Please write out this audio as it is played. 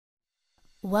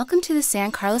Welcome to the San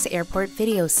Carlos Airport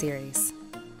video series.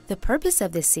 The purpose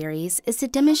of this series is to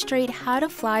demonstrate how to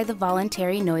fly the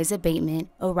voluntary noise abatement,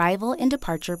 arrival, and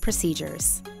departure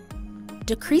procedures.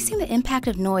 Decreasing the impact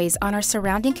of noise on our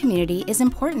surrounding community is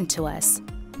important to us.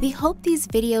 We hope these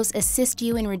videos assist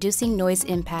you in reducing noise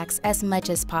impacts as much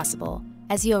as possible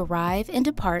as you arrive and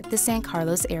depart the San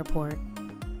Carlos Airport.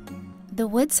 The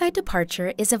Woodside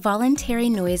departure is a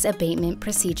voluntary noise abatement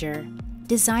procedure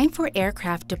designed for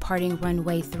aircraft departing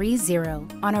runway 30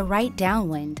 on a right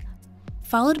downwind,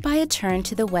 followed by a turn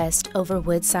to the west over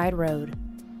Woodside Road.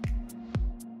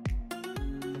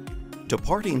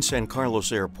 Departing San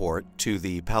Carlos Airport to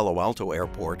the Palo Alto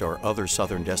Airport or other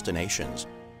southern destinations,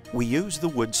 we use the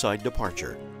Woodside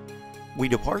departure. We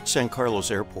depart San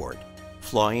Carlos Airport,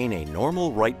 flying a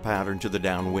normal right pattern to the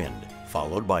downwind,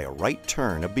 followed by a right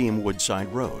turn abeam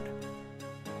Woodside Road.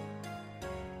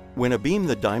 When abeam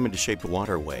the diamond-shaped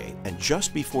waterway and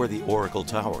just before the Oracle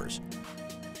Towers,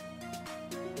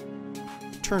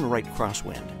 turn right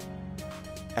crosswind.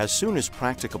 As soon as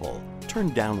practicable,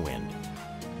 turn downwind.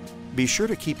 Be sure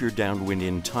to keep your downwind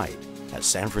in tight, as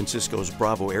San Francisco's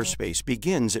Bravo airspace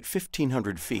begins at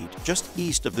 1,500 feet just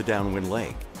east of the downwind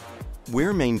leg.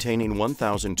 We're maintaining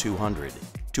 1,200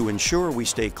 to ensure we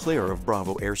stay clear of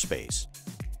Bravo airspace.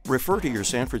 Refer to your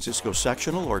San Francisco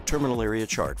sectional or terminal area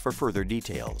chart for further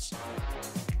details.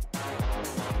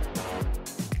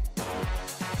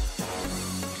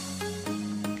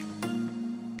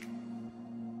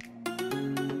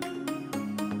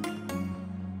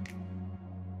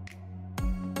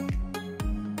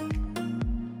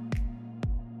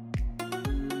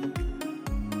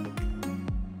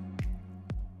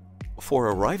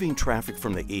 For arriving traffic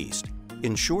from the east,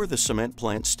 ensure the cement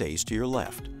plant stays to your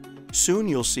left. Soon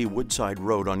you'll see Woodside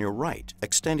Road on your right,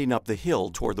 extending up the hill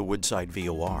toward the Woodside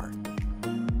VOR.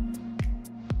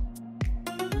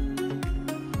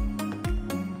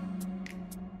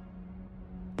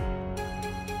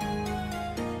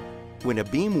 When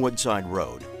abeam Woodside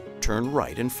Road, turn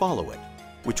right and follow it,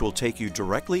 which will take you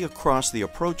directly across the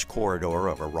approach corridor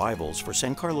of arrivals for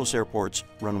San Carlos Airport's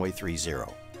runway 30.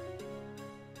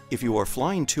 If you are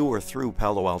flying to or through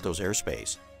Palo Alto's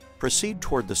airspace, proceed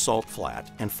toward the Salt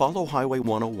Flat and follow Highway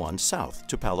 101 south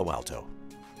to Palo Alto.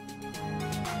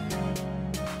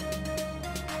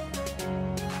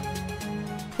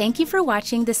 Thank you for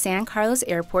watching the San Carlos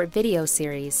Airport video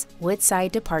series,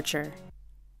 Woodside Departure.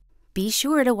 Be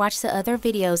sure to watch the other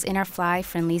videos in our Fly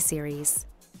Friendly series.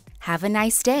 Have a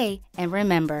nice day, and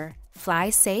remember,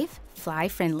 fly safe, fly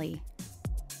friendly.